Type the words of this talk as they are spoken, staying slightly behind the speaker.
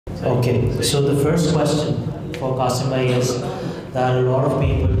Okay, so the first question for Qasim bhai is that a lot of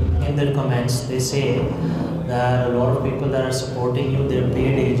people in their comments, they say that a lot of people that are supporting you, they're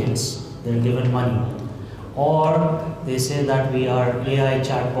paid agents, they're given money. Or they say that we are AI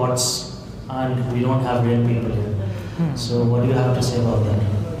chatbots and we don't have real people here. So what do you have to say about that?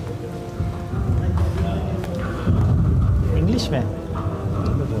 English में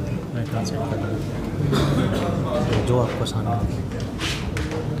मैं translate कर दूँ जो आपको सामने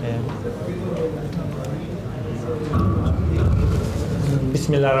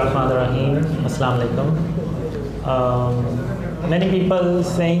Bismillahirrahmanirrahim. Assalamu alaikum. Many people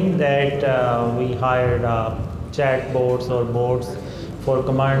saying that we hired chat bots or bots for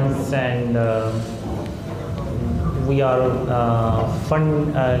commands, and we are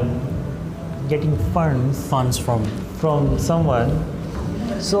getting funds from someone.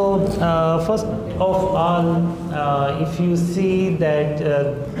 So first of all, if you see that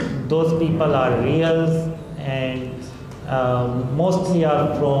those people are real and mostly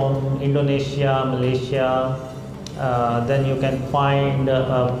are from Indonesia, Malaysia, then you can find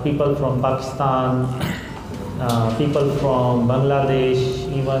people from Pakistan, people from Bangladesh,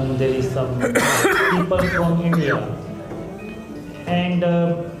 even there is some people from India. And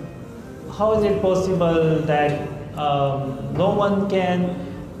how is it possible that no one can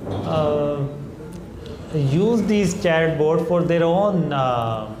use these chatbots for their own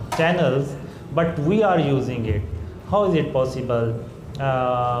channels, but we are using it? How is it possible?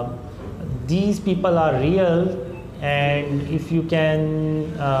 These people are real, and if you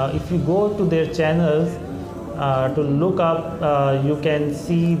go to their channels to look up, you can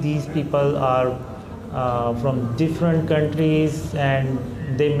see these people are from different countries, and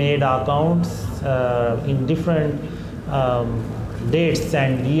they made accounts in different dates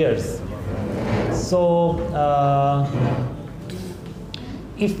and years. So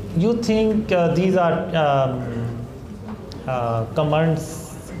if you think these are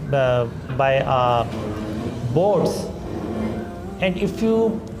commands by bots, and if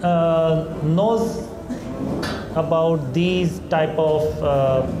you knows about these type of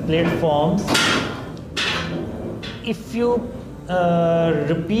platforms, if you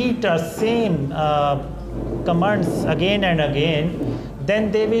repeat the same commands again and again,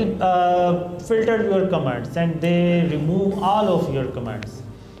 then they will filter your commands and they remove all of your commands.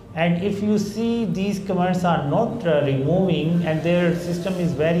 And if you see these commands are not removing, and their system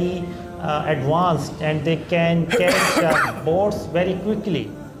is very advanced and they can catch bots very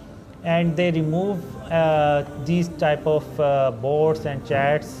quickly, and they remove these type of bots and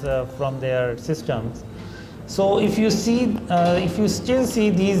chats from their systems. So if you still see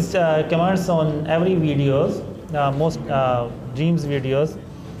these commands on every videos, most dreams videos,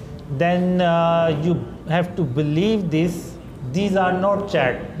 then you have to believe this. These are not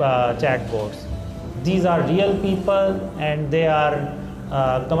chat bots. These are real people, and they are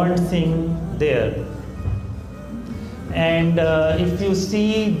commenting there. And if you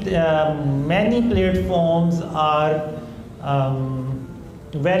see, many platforms are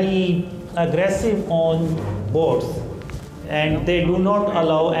very aggressive on bots, and they do not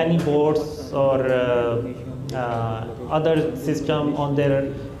allow any bots or other system on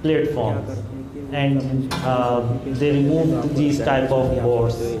their platforms, and they remove these type of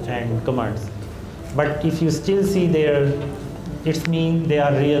bots and commands. But if you still see there, it means they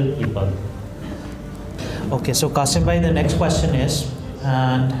are real people. Okay, so Qasim bhai, the next question is,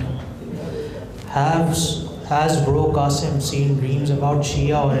 and has bro Qasim seen dreams about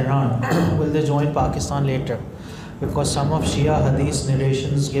Shia or Iran? Will they join Pakistan later? Because some of Shia Hadees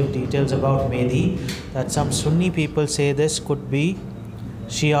narrations give details about Mahdi, that some Sunni people say this could be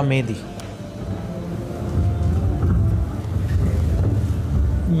Shia Mahdi.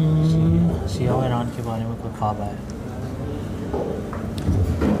 Shia और Iran के बारे में कोई ख्वाब है?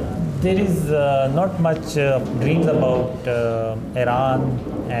 There is not much dreams about Iran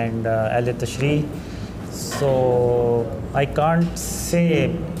and Al-Tashri, so I can't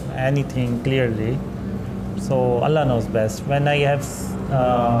say anything clearly. So Allah knows best. When I have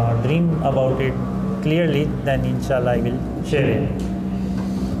dream about it clearly, then inshallah I will share it.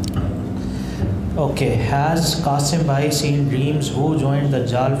 Okay, has Qasim bhai seen dreams who joined the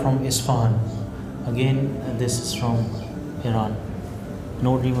Jal from Isfahan? Again, this is from Iran.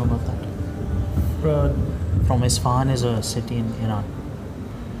 No dream about that. From Isfahan is a city in Iran.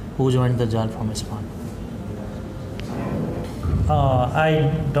 Who joined the Jal from Isfahan?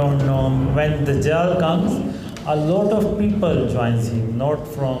 I don't know. When the Jal comes, a lot of people joins him, not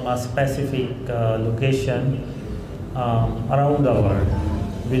from a specific location. Around the world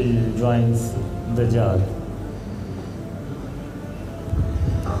will join the Jal.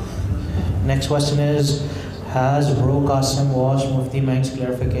 Next question is, has Bro Qasim watched Mufti Meng's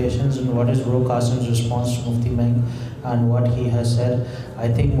clarifications, and what is Bro Qasim's response to Mufti Meng and what he has said? I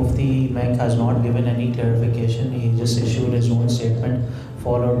think Mufti Meng has not given any clarification. He just issued his own statement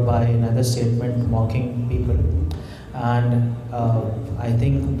followed by another statement mocking people. And I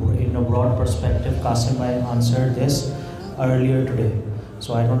think in a broad perspective, Qasim Bhai answered this earlier today.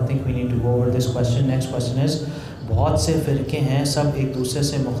 So I don't think we need to go over this question. Next question is, बहुत से फ़िरके हैं, सब एक दूसरे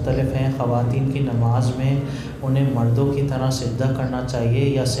से मुख्तलिफ हैं, ख़वातीन की नमाज में उन्हें मर्दों की तरह सिजदा करना चाहिए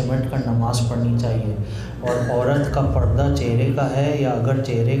या सिमट कर नमाज पढ़नी चाहिए, और औरत का पर्दा चेहरे का है या अगर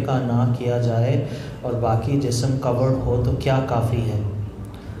चेहरे का ना किया जाए और बाकी जिस्म कवर्ड हो तो क्या काफ़ी है?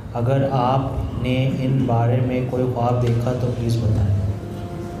 अगर आपने इन बारे में कोई ख्वाब देखा तो प्लीज़ बताएं।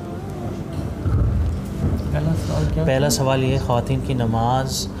 पहला सवाल ये, ख़वातीन की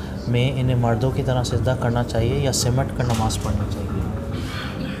नमाज में इन्हें मर्दों की तरह सिजदा करना चाहिए या सिमट कर नमाज़ पढ़नी चाहिए?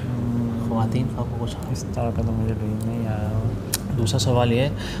 ख़वातीन का कुछ इस तरह का तो मुझे नहीं आया। दूसरा सवाल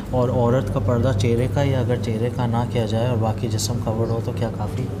ये, और औरत का पर्दा चेहरे का या अगर चेहरे का ना किया जाए और बाकी जिस्म कवर्ड हो तो क्या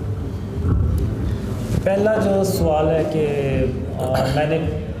काफ़ी? पहला जो सवाल है कि मैंने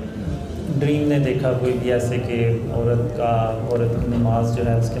ड्रीम में देखा कोई भी ऐसे कि औरत की नमाज जो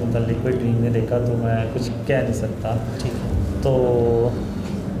है उसके मुतालिक कोई ड्रीम में देखा, तो मैं कुछ कह नहीं सकता। ठीक है। तो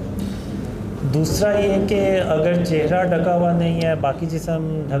दूसरा ये कि अगर चेहरा ढका हुआ नहीं है, बाकी जिस्म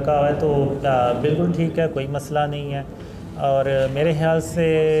ढका हुआ है तो बिल्कुल ठीक है, कोई मसला नहीं है। और मेरे ख्याल से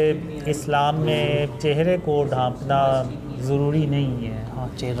इस्लाम में चेहरे को ढांपना ज़रूरी नहीं है। हाँ,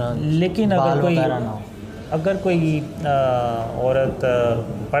 चेहरा, लेकिन अगर कोई औरत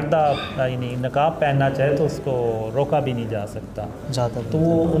पर्दा यानी नकाब पहनना चाहे तो उसको रोका भी नहीं जा सकता ज़्यादा, तो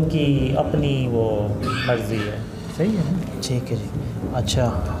वो उनकी अपनी वो मर्ज़ी है। सही है ना? ठीक है जी। अच्छा,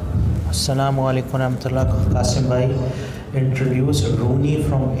 अस्सलामु अलैकुम रहमतुल्लाह। कासिम भाई, introduce Rooney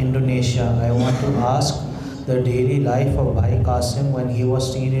from Indonesia. I want to ask the daily life of Bhai Qasim when he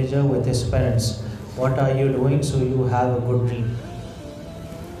was teenager with his parents. What are you doing so you have a good dream?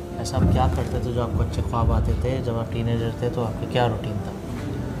 ऐसा आप क्या करते थे जो आपको अच्छे ख्वाब आते थे? जब आप टीनेजर थे तो आपका क्या रूटीन था?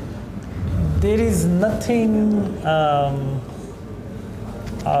 There is nothing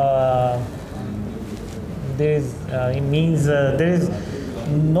there is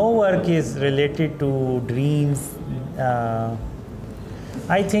no work is related to dreams.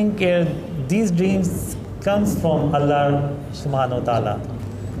 I think these dreams comes from Allah subhanahu wa ta'ala,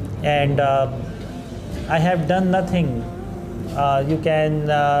 and I have done nothing. You can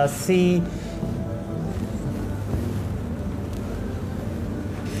see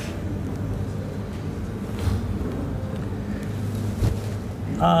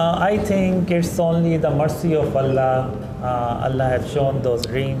I think it's only the mercy of Allah. Allah have shown those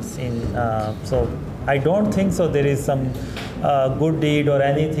dreams in so I don't think so there is some good deed or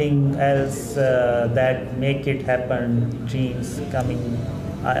anything else that make it happen. Dreams coming,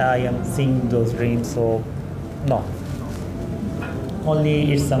 I am seeing those dreams, so no,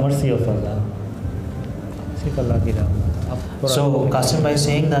 only it's the mercy of Allah. So Qasim Bhai is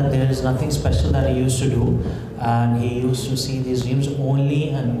saying that there is nothing special that he used to do, and he used to see these dreams only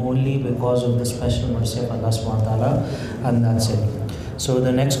and only because of the special mercy of Allah subhanahu wa ta'ala, and that's it. So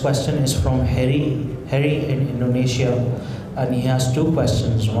the next question is from Harry in Indonesia, and he has two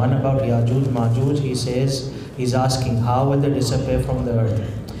questions. One about Yajuj Majuj. He says, he's asking how will they disappear from the earth,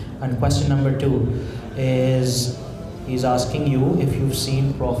 and question number 2 is he's asking you if you've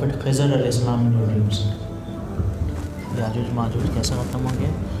seen Prophet Khizr al-Islam in your dreams. Yajuj Majuj कैसे ख़त्म होंगे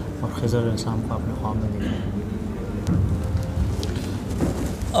और खिज़र अलैहिस्सलाम को आपने ख्वाब में देखा?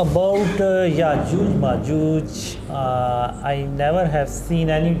 About Yajuj Majuj, I never have seen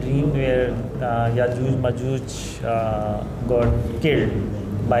any dream where Yajuj Majuj got killed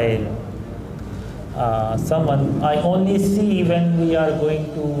by someone. I only see when we are going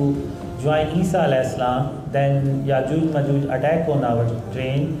to join Isa alayhi salam, then Yajuj Majuj attack on our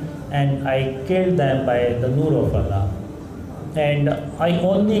train, and I killed them by the nur of Allah. And I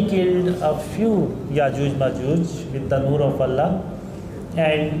only killed a few Yajuj Majuj with the nur of Allah,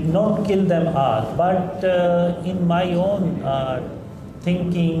 and not kill them all. But in my own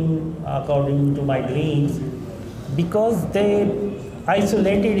thinking, according to my dreams, because they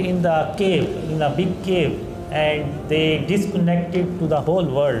isolated in the cave, in a big cave, and they disconnected to the whole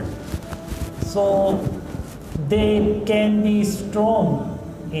world, so they can be strong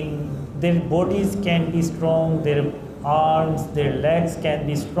in their bodies, can be strong, their arms, their legs can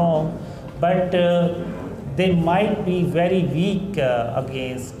be strong, but they might be very weak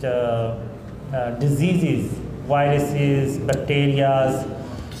against diseases, viruses, bacteria.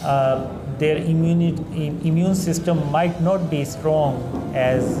 their immune system might not be strong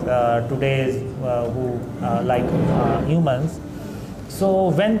as today's like humans. So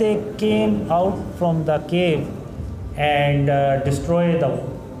when they came out from the cave and destroyed the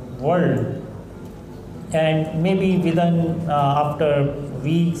world, and maybe within after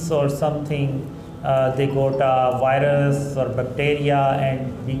weeks or something, they got a virus or bacteria, and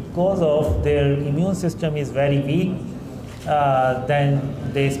because of their immune system is very weak, then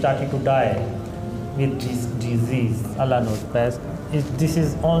they started to die with this disease. Allah knows best. This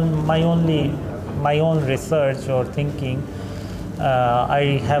is on my own research or thinking.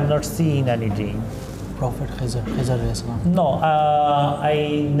 I have not seen any dream. Prophet Khizr. No, I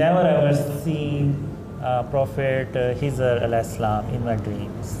never ever seen Prophet Khizr al-Islam in my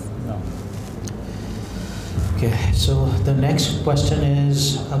dreams. No. Okay, so the next question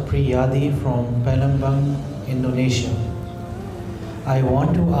is Apriyadi from Palembang, Indonesia. I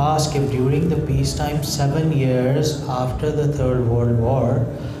want to ask if during the peacetime 7 years after the Third World War,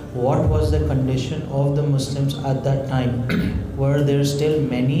 what was the condition of the Muslims at that time? Were there still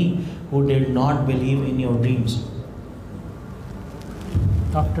many who did not believe in your dreams?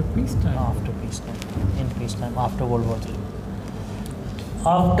 After peacetime? After peacetime. In peacetime, after World War III.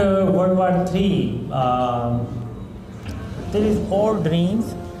 After World War III, there is old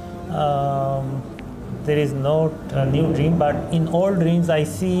dreams. There is no new dream, but in old dreams I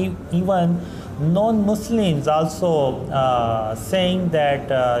see even non-Muslims also saying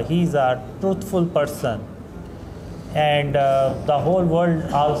that he is a truthful person, and the whole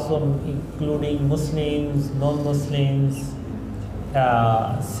world also, including Muslims, non-Muslims,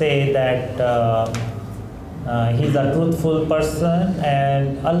 say that he is a truthful person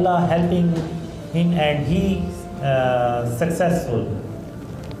and Allah helping him, and he successful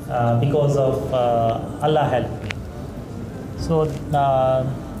because of Allah help me. So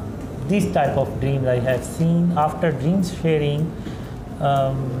these type of dreams I have seen. After dreams sharing,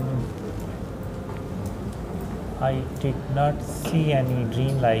 I did not see any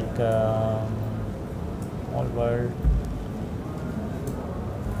dream like all world.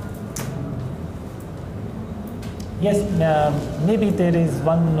 Yes, maybe there is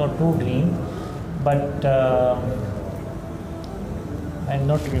one or two dreams, but I'm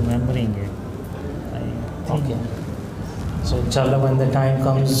not remembering it. Okay. So inshallah, when the time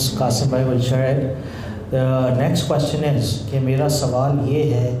comes, Qasim bhai will share it. The next question is कि मेरा सवाल ये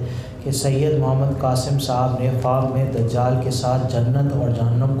है कि सैयद मोहम्मद कासिम साहब ने ख्वाब में दज्जाल के साथ जन्नत और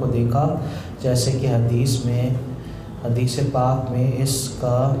जहन्नम को देखा, जैसे कि हदीस पाक में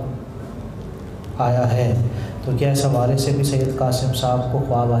इसका आया है, तो क्या इस हवाले से भी सैयद कासिम साहब को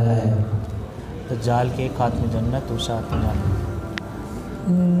ख्वाब आया है दज्जाल के एक हाथ में जन्नत दूसरा हाथ में जहन्नम?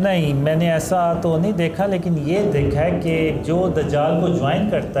 नहीं, मैंने ऐसा तो नहीं देखा, लेकिन ये देखा है कि जो दज्जाल को ज्वाइन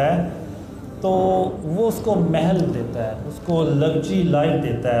करता है तो वो उसको महल देता है, उसको लग्जरी लाइफ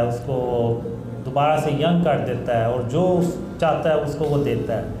देता है, उसको दोबारा से यंग कर देता है, और जो चाहता है उसको वो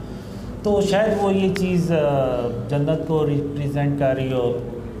देता है। तो शायद वो ये चीज़ जन्नत को रिप्रेजेंट कर रही हो,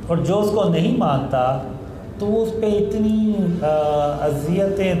 और जो उसको नहीं मानता तो उस पर इतनी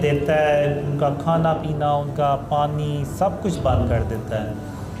अज़ियतें देता है, उनका खाना पीना, उनका पानी सब कुछ बंद कर देता है।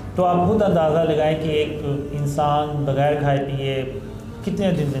 तो आप खुद अंदाज़ा लगाएं कि एक इंसान बग़ैर खाए पिए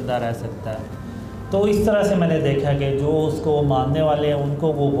कितने दिन ज़िंदा रह सकता है। तो इस तरह से मैंने देखा कि जो उसको मानने वाले हैं उनको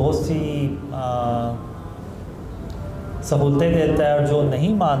वो बहुत सी सहूलतें देता है, और जो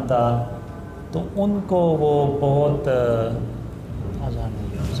नहीं मानता तो उनको वो बहुत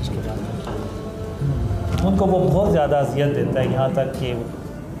ज़्यादा अज़ियत देता है, यहाँ तक कि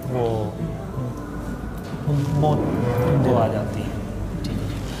वो मौत उनको आ जाती है। ठीक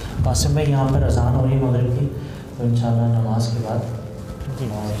है कासिम भाई, यहाँ पर अज़ान हो रही है मगरिब की, तो इंशाल्लाह नमाज के बाद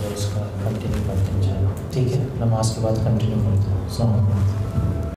और इसका कंटिन्यू करते हैं इंशाल्लाह। ठीक है, नमाज के बाद कंटिन्यू करते हैं।